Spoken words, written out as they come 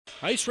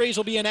IceRays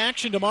will be in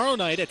action tomorrow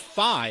night at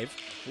 5.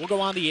 We'll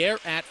go on the air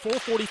at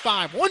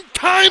 4:45.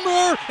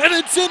 One-timer, and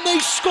it's in. They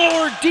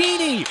score.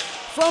 Dini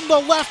from the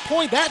left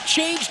point. That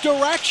changed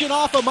direction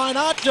off a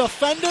Minot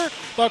defender,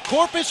 but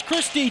Corpus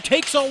Christi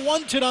takes a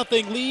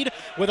 1-0 lead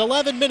with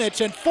 11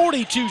 minutes and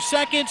 42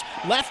 seconds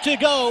left to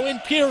go in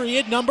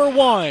period number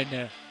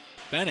 1.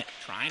 Bennett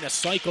trying to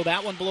cycle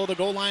that one below the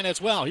goal line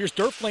as well. Here's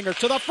Derflinger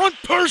to the front.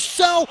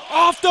 Purcell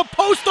off the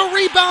post. The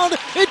rebound.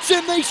 It's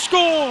in. They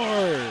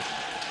score.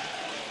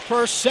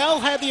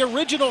 Purcell had the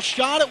original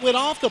shot. It went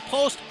off the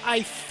post.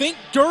 I think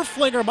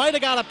Derflinger might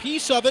have got a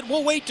piece of it.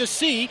 We'll wait to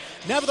see.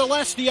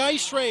 Nevertheless, the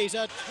IceRays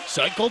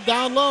cycled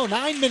down low.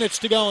 9 minutes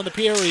to go in the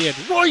period.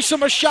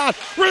 Roysom a shot.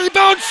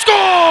 Rebound.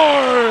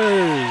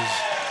 Scores!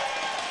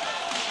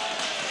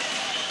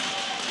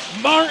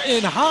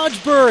 Martin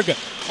Hodgeberg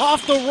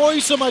off the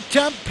Roysom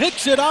attempt,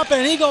 picks it up,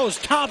 and he goes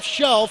top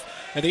shelf.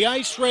 And the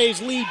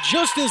IceRays lead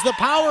just as the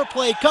power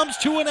play comes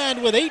to an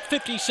end with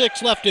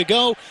 8:56 left to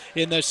go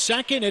in the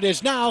second. It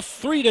is now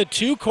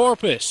 3-2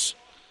 Corpus.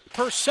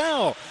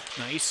 Purcell,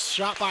 nice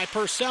shot by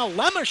Purcell.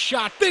 Lemma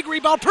shot, big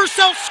rebound.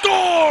 Purcell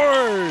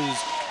scores!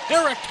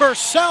 Eric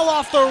Purcell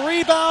off the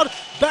rebound,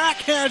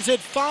 backhands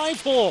it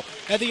 5-hole.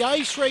 And the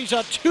IceRays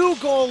a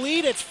 2-goal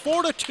lead. It's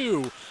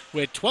 4-2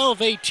 with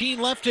 12:18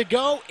 left to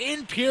go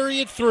in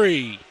period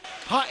 3.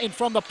 Hutton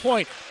from the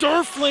point.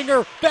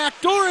 Derflinger,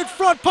 backdoor in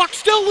front. Puck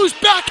still loose.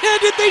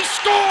 Backhanded. They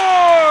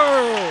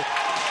score!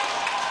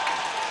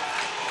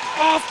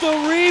 Off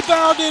the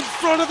rebound in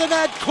front of the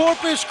net.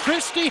 Corpus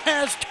Christi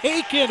has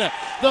taken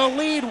the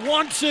lead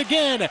once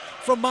again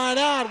from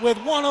Minot with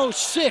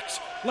 1:06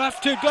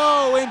 left to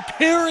go in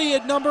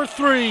period number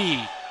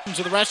 3.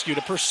 To the rescue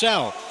to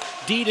Purcell.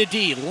 D to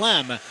D.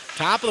 Lem.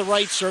 Top of the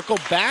right circle.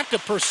 Back to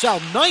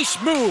Purcell. Nice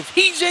move.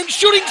 He's in.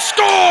 Shooting.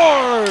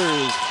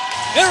 Scores!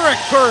 Eric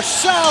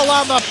Purcell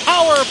on the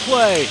power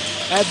play.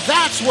 And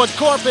that's what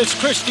Corpus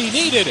Christi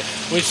needed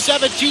with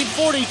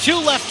 17:42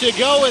 left to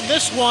go in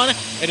this one.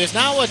 It is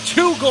now a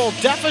 2-goal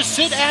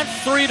deficit at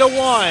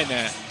 3-1.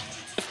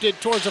 Lifted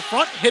towards the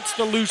front, hits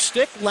the loose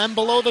stick. Lem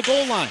below the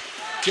goal line.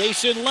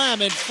 Jason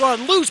Lem in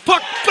front, loose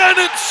puck.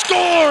 Bennett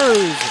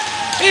scores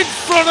in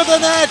front of the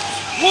net.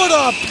 What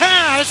a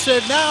pass,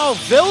 and now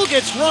Vil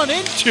gets run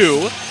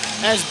into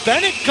as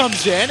Bennett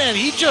comes in, and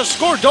he just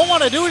scored. Don't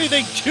want to do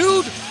anything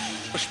too.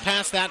 Push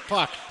past that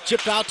puck,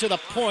 chipped out to the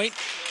point,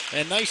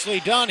 and nicely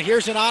done.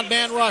 Here's an odd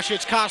man rush.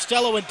 It's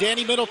Costello and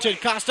Danny Middleton.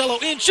 Costello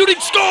in, shooting,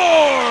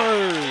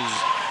 scores!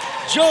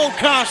 Joe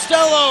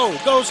Costello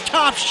goes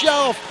top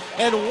shelf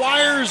and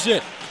wires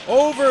it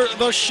over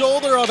the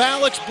shoulder of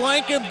Alex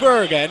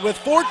Blankenberg. And with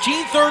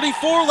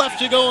 14:34 left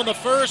to go in the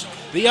first,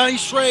 the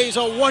IceRays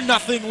a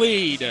 1-0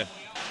 lead.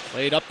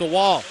 Played up the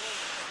wall.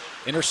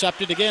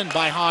 Intercepted again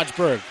by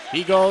Hodgeberg.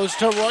 He goes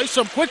to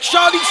Roysom. Quick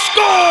shot. He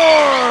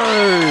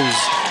scores!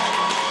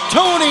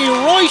 Tony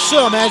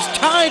Roysom has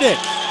tied it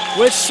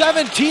with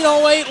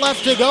 17:08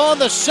 left to go in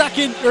the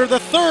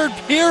third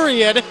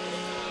period.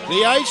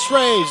 The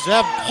IceRays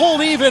have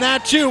pulled even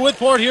at 2 with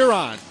Port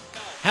Huron.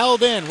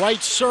 Held in,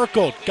 right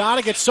circle. Got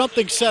to get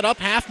something set up.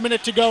 Half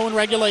minute to go in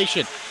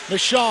regulation.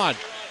 Michaud,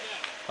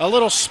 a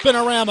little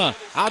spinorama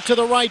out to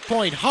the right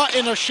point.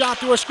 Hutton a shot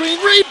through a screen.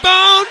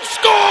 Rebound.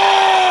 Scores!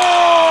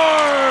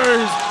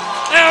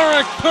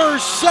 Eric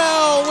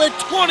Purcell with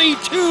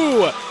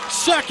 22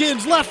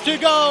 seconds left to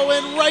go,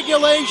 and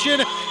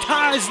regulation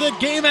ties the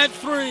game at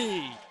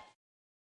 3.